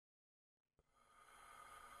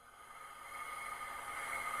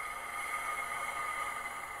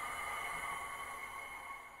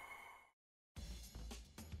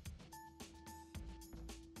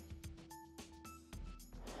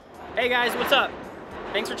Hey guys, what's up?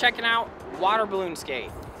 Thanks for checking out Water Balloon Skate.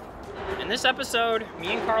 In this episode, me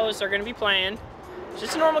and Carlos are gonna be playing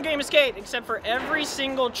just a normal game of skate, except for every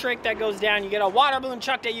single trick that goes down, you get a water balloon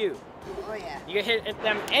chucked at you. Oh yeah. You get hit at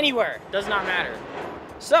them anywhere, does not matter.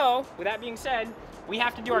 So, with that being said, we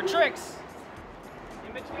have to do our tricks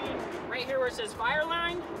in between right here where it says fire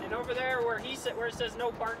line and over there where it says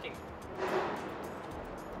no parking.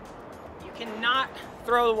 You cannot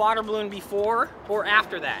throw the water balloon before or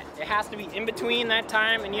after that. It has to be in between that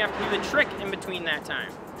time, and you have to do the trick in between that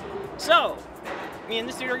time. So, me and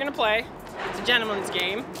this dude are gonna play. It's a gentleman's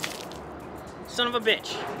game. Son of a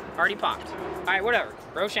bitch. Already popped. All right, whatever.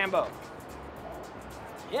 Rochambeau.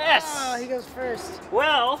 Yes! Oh, he goes first.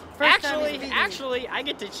 Well, First actually, I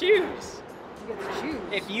get to choose. You get to choose.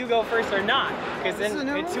 If you go first or not, because then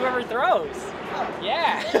it's whoever throws. Oh.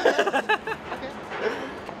 Yeah. Okay.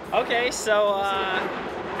 Okay, so,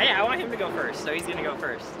 yeah, I want him to go first, so he's gonna go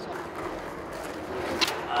first.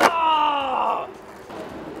 Oh!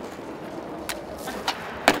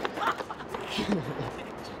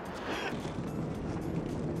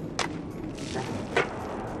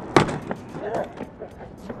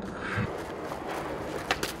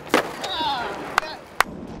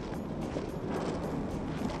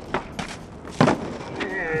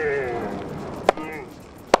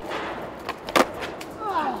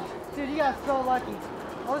 Dude, you got so lucky.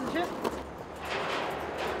 What was the chip?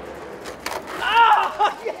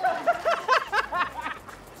 Oh! Yeah.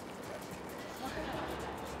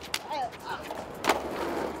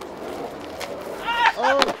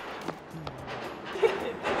 Oh.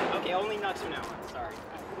 Okay, only Nux from now on. Sorry.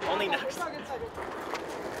 Only Nux. It's not good, it's not good.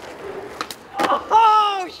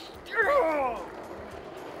 Oh!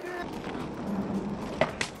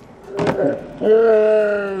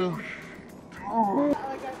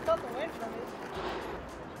 Like I felt the wind from it.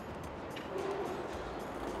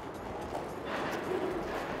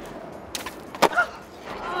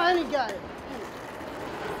 Oh, and he got it.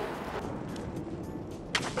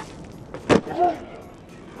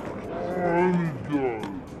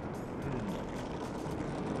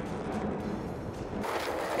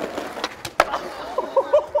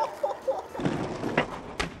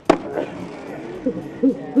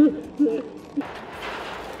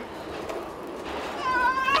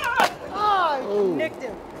 Oh, nicked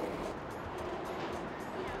him.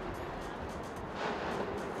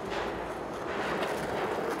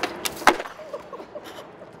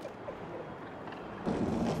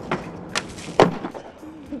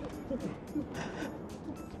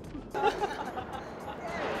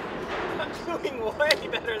 I'm doing way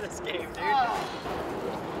better this game, dude.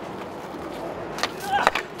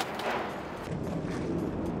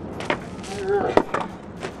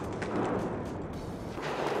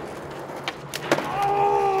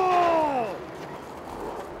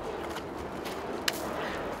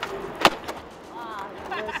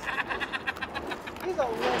 He's a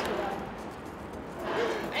wuss for that.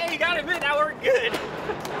 Hey, you gotta admit, that worked good.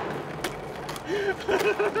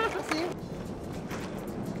 See?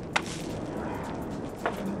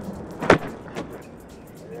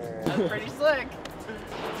 That's pretty slick.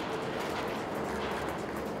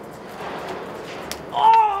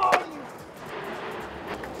 Oh!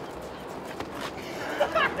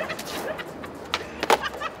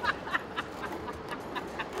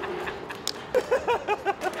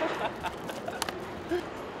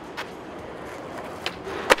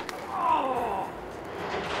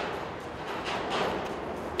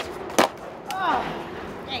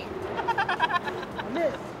 Hey. I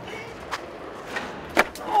missed.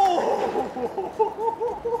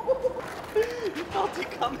 You felt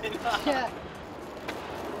it coming, huh? Yeah.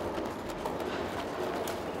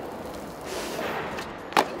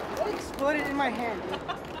 It exploded in my hand, dude.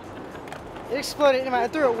 It exploded in my, I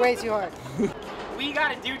threw it way too hard. We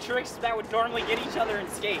gotta do tricks that would normally get each other in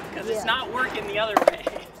skate, because it's Yeah. not working the other way.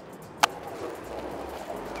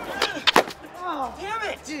 Oh, Damn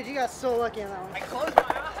it! dude, you got so lucky on that one. I closed my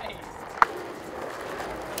eyes.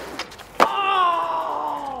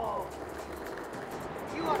 Oh!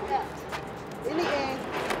 You are capped. In the end,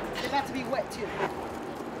 it's about to be wet too.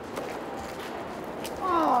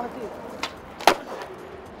 Oh, dude.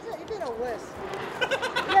 You've been a wuss.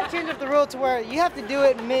 You gotta change up the rule to where you have to do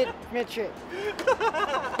it mid-trip.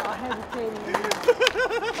 Oh, hesitating.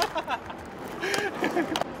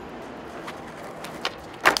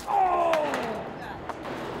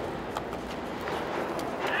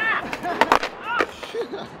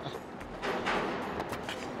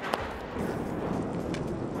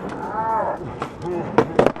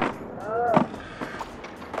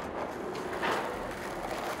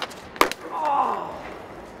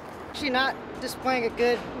 displaying a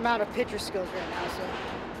good amount of pitcher skills right now, so.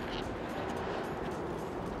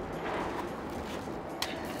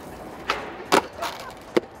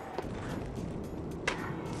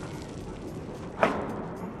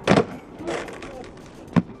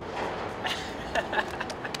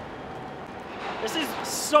 This is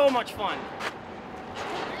so much fun.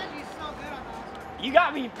 You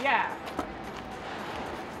got me, yeah.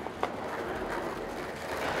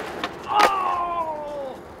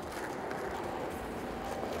 Oh!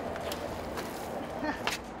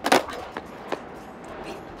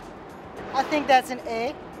 I think that's an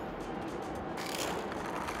A.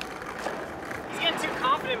 He's getting too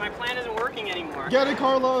confident. My plan isn't working anymore. Get it,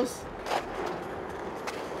 Carlos.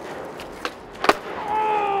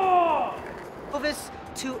 This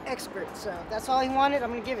to expert, so that's all he wanted. I'm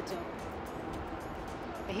gonna give it to him,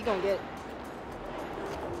 and he gonna get it.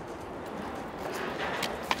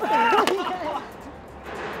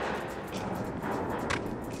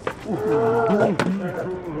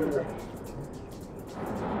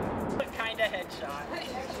 What kind of headshot?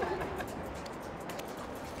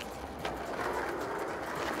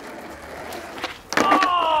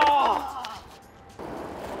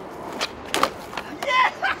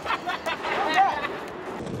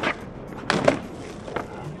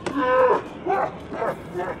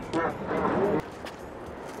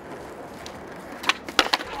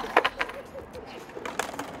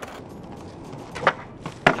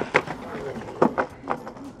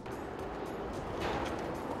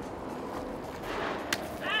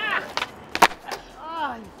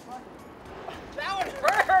 That one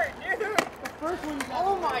hurt, dude! The first one you got.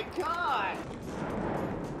 Oh my god!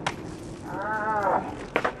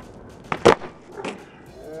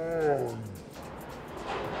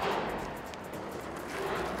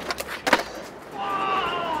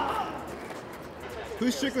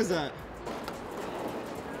 Whose trick was that?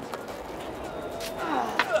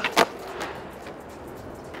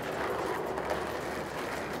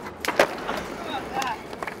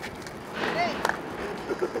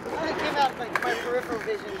 It came out like my peripheral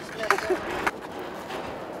vision is messed up.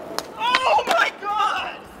 Oh my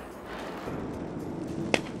god!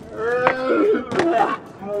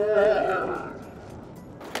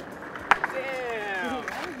 Damn!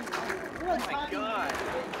 Oh my god!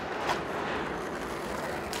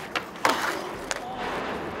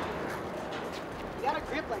 You got a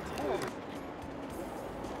grip like cool.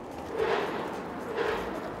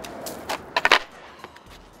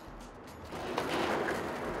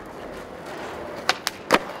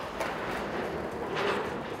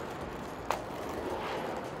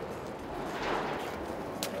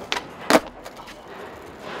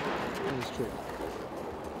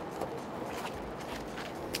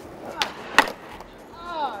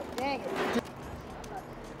 Oh, dang it.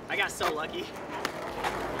 I got so lucky.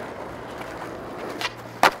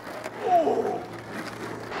 Oh!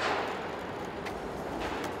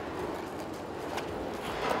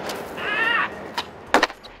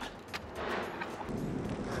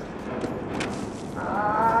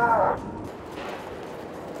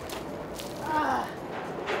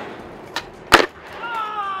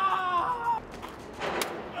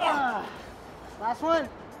 Ah! Last one.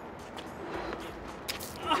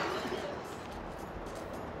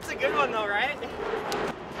 It's a good one though, right?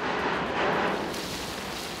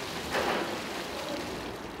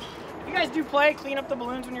 If you guys do play, clean up the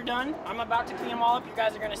balloons when you're done. I'm about to clean them all up. You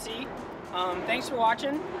guys are gonna see. Thanks for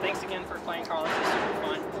watching. Thanks again for playing, Carlos. It's super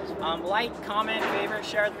fun. Like, comment, favorite,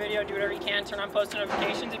 share the video, do whatever you can. Turn on post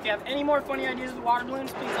notifications. If you have any more funny ideas with water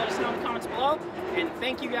balloons, please let us know in the comments below. And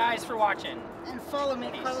thank you guys for watching. And follow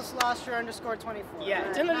me, Carlos LASTRA _24. Yeah,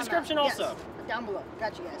 it's in the description also. Yes, down below.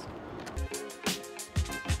 Got you guys.